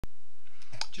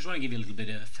just want to give you a little bit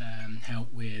of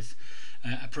help with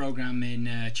a program in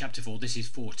chapter 4. This is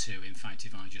 4.2. In fact,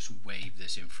 if I just wave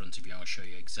this in front of you, I'll show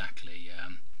you exactly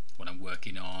what I'm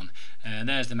working on.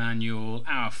 There's the manual,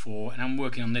 hour 4, and I'm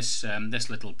working on this this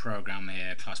little program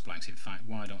here, class blanks. In fact,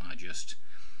 why don't I just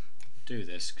do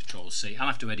this, Control C. I'll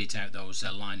have to edit out those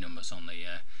line numbers on the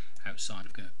outside.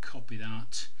 I'm going to copy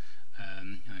that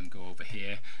and go over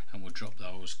here, and we'll drop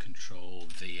those, Control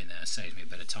V in there, saves me a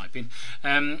bit of typing.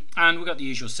 And we've got the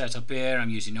usual setup here. I'm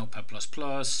using Notepad++.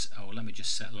 Oh, let me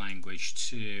just set language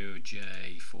to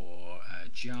J for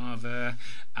Java,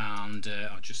 and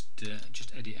I'll just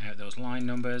edit out those line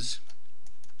numbers.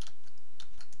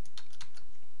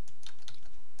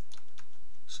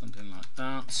 Something like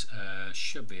that.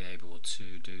 Should be able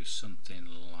to do something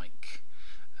like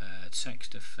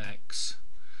text effects,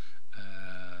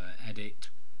 edit,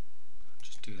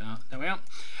 just do that, there we are.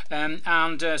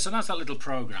 So that's that little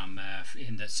program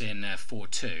that's in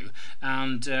 4.2,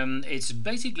 and it's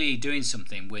basically doing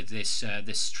something with this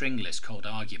this string list called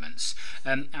arguments.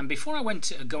 And before I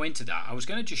go into that, I was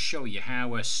going to just show you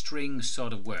how a string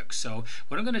sort of works. So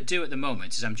what I'm going to do at the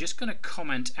moment is I'm just going to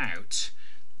comment out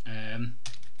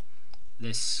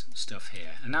this stuff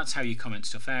here, and that's how you comment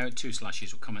stuff out. 2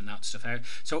 slashes will comment that stuff out.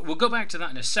 So we'll go back to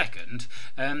that in a second.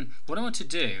 What I want to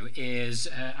do is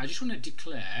I just want to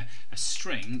declare a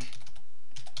string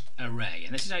array,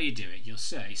 and this is how you do it. You'll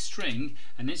say string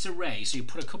and it's array, so you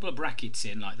put a couple of brackets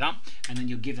in like that, and then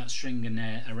you'll give that string and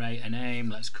array a name.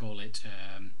 Let's call it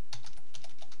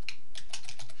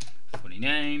funny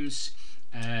names,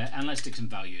 and let's stick some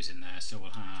values in there. So we'll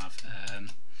have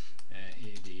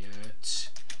idiot.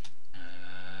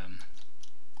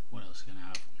 What else are we going to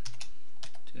have?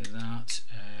 Do that.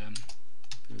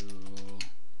 Bool,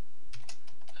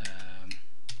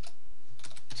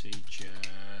 teacher,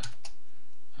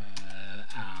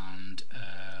 and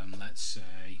let's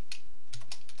say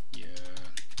year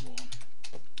 1,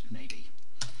 maybe.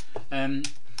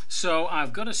 So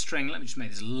I've got a string. Let me just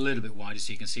make this a little bit wider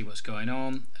so you can see what's going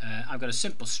on. I've got a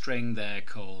simple string there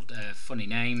called funny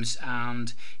names,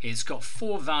 and it's got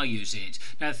 4 values in it.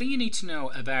 Now the thing you need to know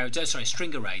about,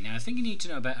 string array. Now the thing you need to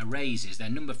know about arrays is their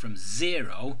number from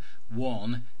 0,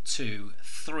 1, 2,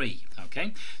 3.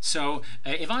 Okay, so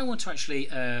if I want to actually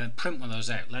print one of those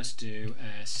out, let's do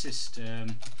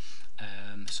system.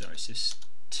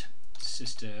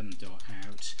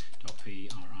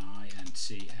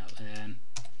 System.out.println.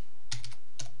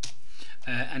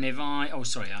 And if I,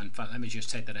 in fact, let me just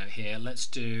take that out here. Let's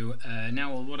do,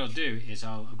 now what I'll do is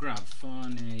I'll grab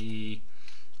funny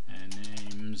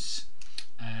names,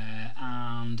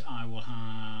 and I will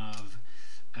have,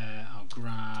 I'll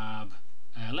grab,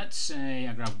 let's say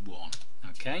I grab 1,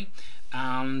 okay?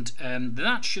 And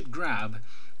that should grab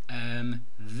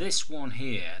this one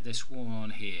here,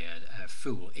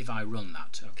 fool, if I run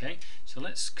that, okay? So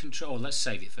let's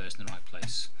save it first in the right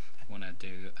place. I want to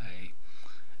do a,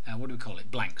 what do we call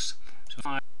it? Blanks. So if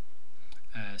I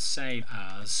save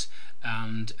as,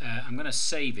 and I'm going to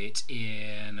save it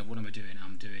in, what am I doing?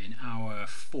 I'm doing hour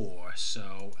 4.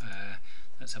 So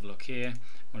let's have a look here.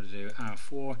 I want to do hour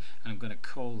 4, and I'm going to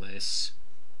call this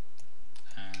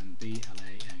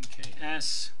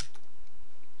blanks.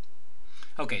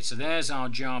 Okay, so there's our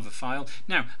Java file.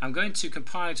 Now I'm going to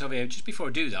compile it over here. Just before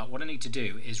I do that, what I need to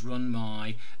do is run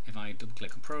my, if I double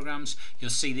click on programs,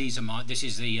 you'll see these are this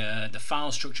is the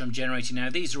file structure I'm generating now.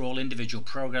 These are all individual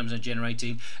programs I'm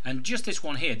generating, and just this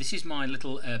one here, this is my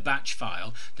little batch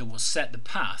file that will set the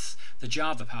path, the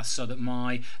Java path, so that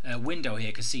my window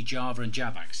here can see Java and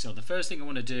Javax. So the first thing I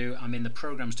want to do, I'm in the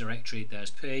programs directory,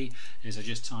 there's P, is I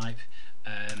just type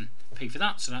P for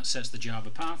that, so that sets the Java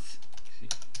path.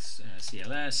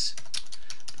 CLS,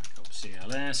 back up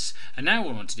CLS, and now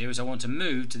what I want to do is I want to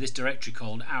move to this directory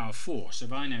called hour 4. So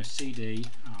if I now cd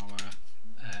hour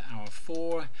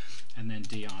 4 and then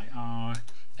dir,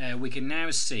 we can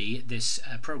now see this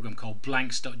program called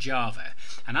blanks.java,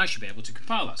 and I should be able to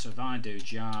compile that. So if I do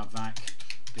javac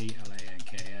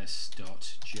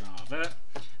blanks.java,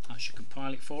 that should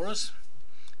compile it for us.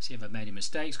 See if I've made any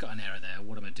mistakes. Got an error there.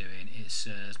 What am I doing? It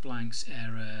says blanks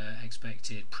error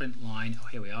expected print line. Oh,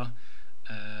 here we are.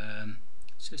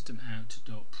 System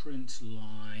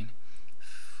out.println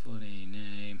funny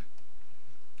name.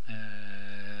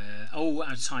 Oh,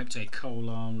 I typed a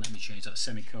colon. Let me change that,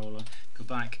 semicolon. Go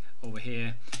back over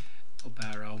here. Up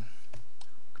arrow.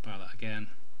 Compile that again.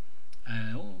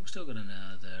 Oh, still got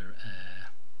another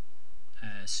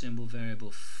symbol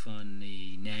variable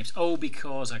funny names. Oh,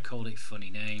 because I called it funny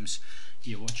names.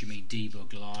 You're watching me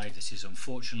debug live. This is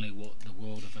unfortunately what the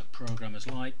world of a programmer's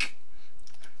like.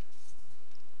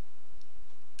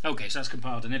 Okay, so that's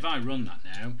compiled, and if I run that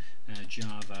now,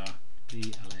 Java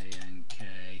blank,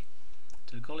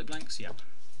 did I call it blanks? Yeah.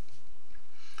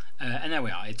 And there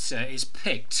we are. It's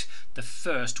picked the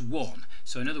first one.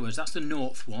 So in other words, that's the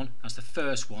naughth one, that's the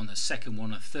first one, the second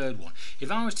one, and the third one.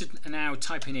 If I was to now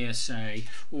type in here, say,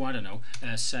 oh, I don't know,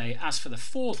 say as for the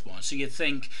fourth one, so you'd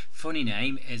think funny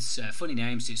name is funny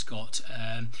names. It's got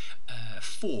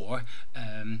 4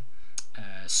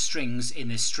 strings in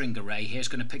this string array here. It's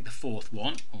going to pick the fourth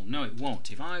one. Oh no, it won't.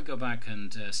 If I go back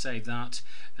and save that,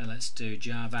 let's do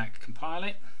javac compile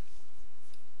it.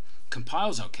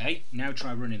 Compiles okay. Now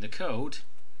try running the code.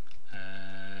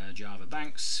 Java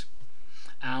banks,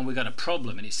 and we got a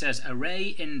problem, and it says array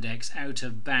index out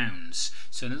of bounds.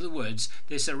 So in other words,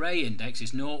 this array index is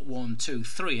 0, 1, 2,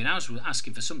 3, and I was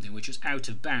asking for something which was out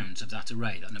of bounds of that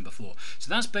array, that number 4. So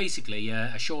that's basically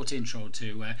a short intro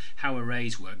to how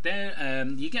arrays work. There,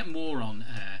 you get more on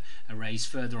arrays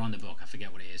further on the book. I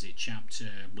forget what it is. It's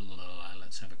chapter. Blah, blah, blah.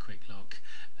 Let's have a quick look.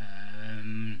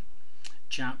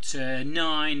 Chapter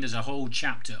 9, there's a whole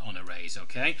chapter on arrays,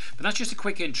 okay? But that's just a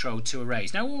quick intro to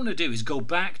arrays. Now what I want to do is go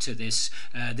back to this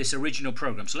this original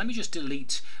program. So let me just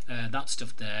delete that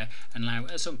stuff there, and now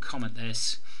let's uncomment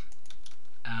this,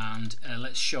 and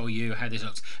let's show you how this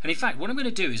looks. And in fact, what I'm going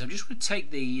to do is I'm just going to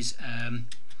take these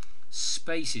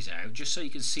spaces out, just so you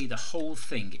can see the whole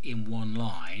thing in one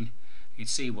line. You can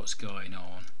see what's going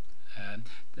on.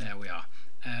 There we are.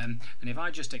 And if I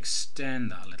just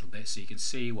extend that a little bit so you can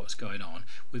see what's going on,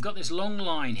 we've got this long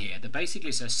line here that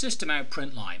basically says system out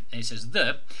print line, and it says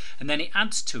the, and then it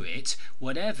adds to it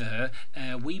whatever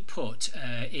we put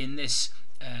in this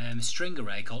string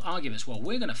array called arguments. Well,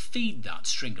 we're going to feed that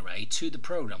string array to the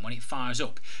program when it fires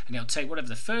up, and it'll take whatever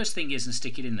the first thing is and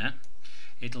stick it in there.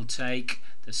 It'll take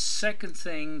the second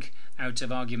thing out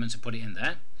of arguments and put it in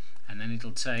there, and then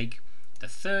it'll take the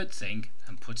third thing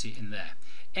and put it in there.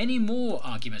 Any more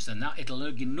arguments than that, it'll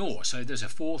ignore. So if there's a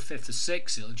 4th, 5th, or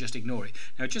 6th, it'll just ignore it.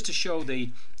 Now, just to show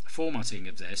the formatting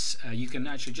of this, you can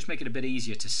actually just make it a bit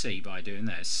easier to see by doing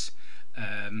this.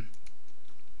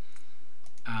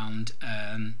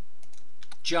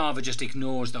 Java just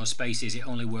ignores those spaces. It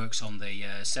only works on the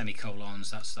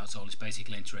semicolons. That's all it's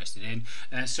basically interested in.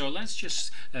 So let's just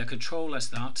Control S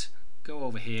that, go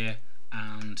over here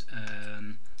and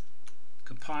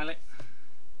compile it.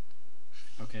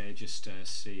 Okay, just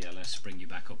see, let's bring you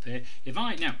back up here.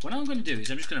 Now, what I'm going to do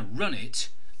is I'm just going to run it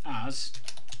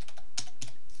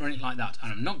like that,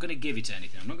 and I'm not going to give it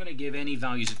anything. I'm not going to give any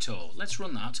values at all. Let's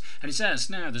run that, and it says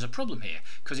now there's a problem here,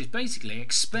 because it's basically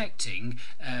expecting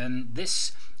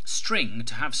this string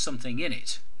to have something in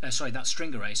it. That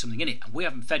string array, something in it, and we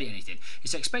haven't fed it anything.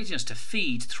 It's expecting us to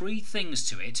feed 3 things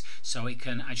to it so it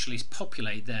can actually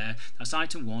populate there. That's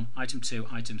item 1, item 2,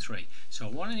 item 3. So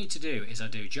what I need to do is I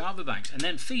do Java banks and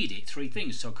then feed it 3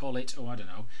 things. So call it, oh, I don't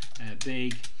know,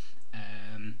 big,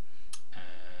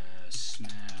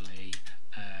 smelly,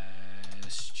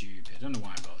 stupid. I don't know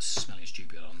why I've got smelly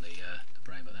stupid on the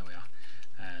brain, but there we are.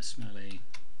 Smelly.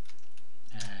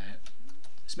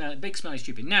 Big, smelly,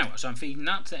 stupid. Now, so I'm feeding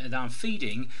that. I'm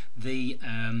feeding the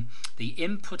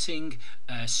inputting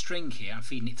string here. I'm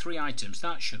feeding it 3 items.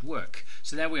 That should work.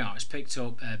 So there we are. It's picked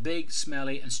up big,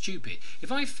 smelly, and stupid.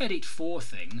 If I fed it 4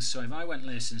 things, so if I went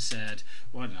this and said,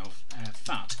 well, I don't know,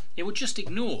 fat, it would just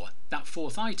ignore that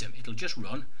 4th item. It'll just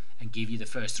run and give you the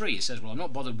first 3. It says, well, I'm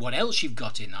not bothered what else you've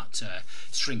got in that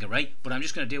string array, but I'm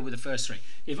just going to deal with the first 3.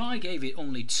 If I gave it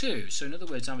only 2, so in other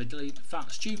words, I would delete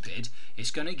fat, stupid,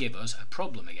 it's going to give us a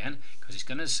problem again, because it's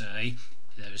going to say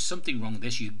there's something wrong with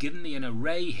this. You've given me an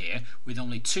array here with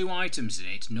only 2 items in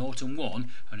it, 0 and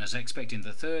 1, and I was expecting the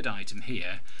 3rd item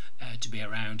here to be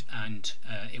around, and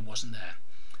it wasn't there.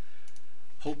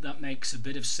 Hope that makes a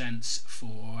bit of sense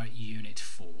for Unit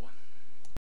 4.